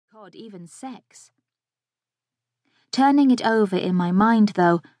God, even sex. Turning it over in my mind,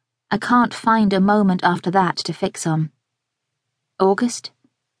 though, I can't find a moment after that to fix on. August?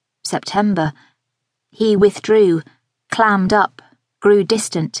 September. He withdrew, clammed up, grew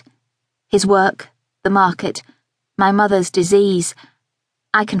distant. His work, the market, my mother's disease.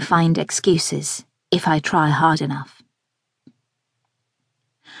 I can find excuses if I try hard enough.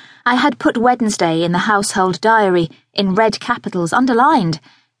 I had put Wednesday in the household diary in red capitals, underlined.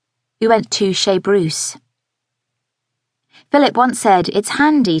 We went to Chez Bruce. Philip once said it's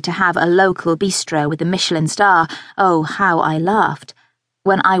handy to have a local bistro with a Michelin star. Oh, how I laughed.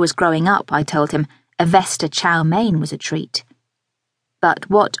 When I was growing up, I told him, a Vesta chow mein was a treat. But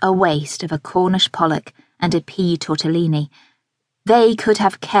what a waste of a Cornish pollock and a pea tortellini. They could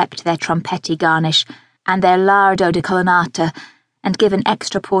have kept their trompetti garnish and their lardo di colonnata and given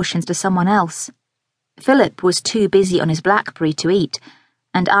extra portions to someone else. Philip was too busy on his blackberry to eat,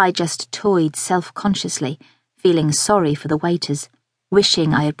 and I just toyed self-consciously, feeling sorry for the waiters,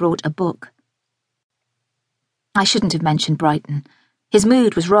 wishing I had brought a book. I shouldn't have mentioned Brighton. His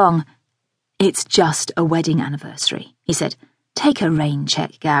mood was wrong. "It's just a wedding anniversary," he said. "Take a rain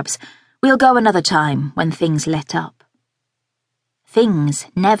check, Gabs. We'll go another time when things let up." Things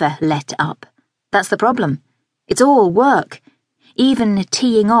never let up. That's the problem. It's all work. Even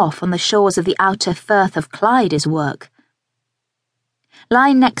teeing off on the shores of the outer Firth of Clyde is work.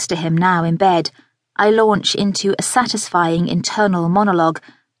 Lying next to him now in bed, I launch into a satisfying internal monologue.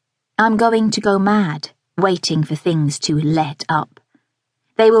 I'm going to go mad, waiting for things to let up.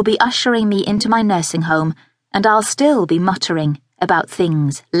 They will be ushering me into my nursing home, and I'll still be muttering about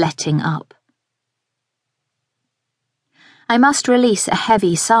things letting up. I must release a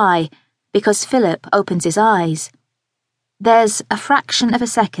heavy sigh, because Philip opens his eyes. There's a fraction of a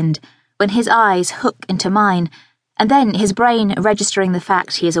second when his eyes hook into mine, and then his brain registering the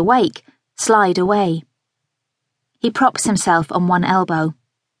fact he is awake, slide away. He props himself on one elbow.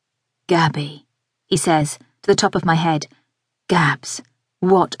 "Gabby," he says, to the top of my head. "Gabs,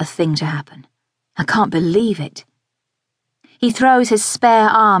 what a thing to happen. I can't believe it." He throws his spare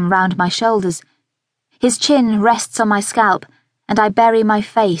arm round my shoulders. His chin rests on my scalp, and I bury my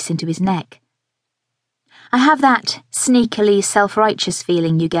face into his neck. I have that sneakily self-righteous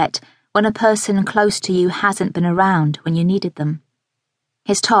feeling you get when a person close to you hasn't been around when you needed them.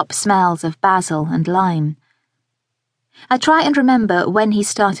 His top smells of basil and lime. I try and remember when he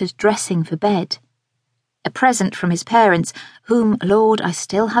started dressing for bed. A present from his parents, whom, Lord, I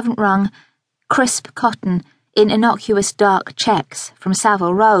still haven't rung, crisp cotton in innocuous dark checks from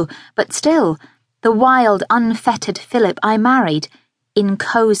Savile Row, but still, the wild, unfettered Philip I married, in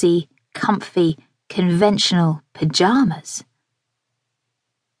cosy, comfy, conventional pyjamas.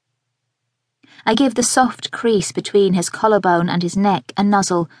 I give the soft crease between his collarbone and his neck a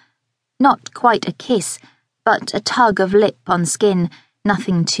nuzzle, not quite a kiss, but a tug of lip on skin,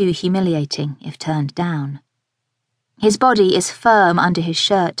 nothing too humiliating if turned down. His body is firm under his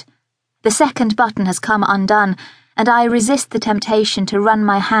shirt. The second button has come undone, and I resist the temptation to run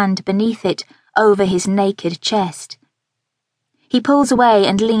my hand beneath it over his naked chest. He pulls away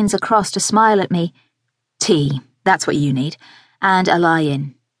and leans across to smile at me. "Tea, that's what you need, and a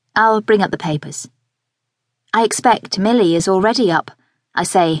lie-in. I'll bring up the papers." "I expect Millie is already up," I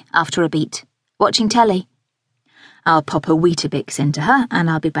say after a beat. "Watching telly?" "I'll pop a Weetabix into her and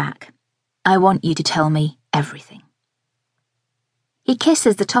I'll be back. I want you to tell me everything." He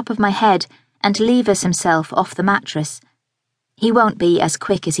kisses the top of my head and levers himself off the mattress. He won't be as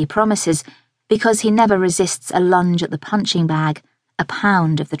quick as he promises, because he never resists a lunge at the punching bag, a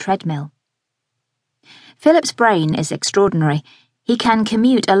pound of the treadmill. Philip's brain is extraordinary. He can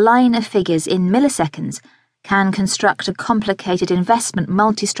commute a line of figures in milliseconds, can construct a complicated investment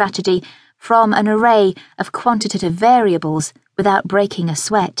multi-strategy from an array of quantitative variables without breaking a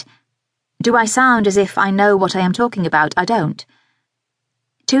sweat. Do I sound as if I know what I am talking about? I don't.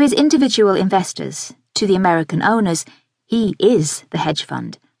 To his individual investors, to the American owners, he is the hedge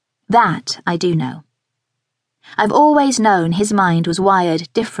fund. That I do know. I've always known his mind was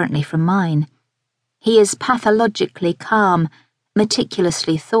wired differently from mine. He is pathologically calm,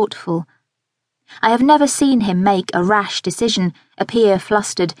 meticulously thoughtful. I have never seen him make a rash decision, appear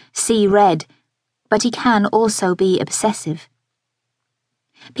flustered, see red, but he can also be obsessive.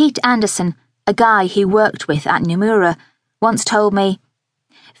 Pete Anderson, a guy he worked with at Nomura, once told me,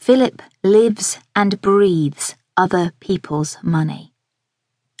 "Philip lives and breathes other people's money."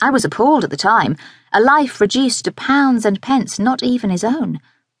 I was appalled at the time, a life reduced to pounds and pence, not even his own.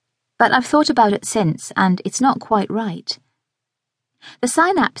 But I've thought about it since, and it's not quite right. The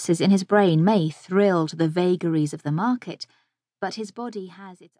synapses in his brain may thrill to the vagaries of the market, but his body has its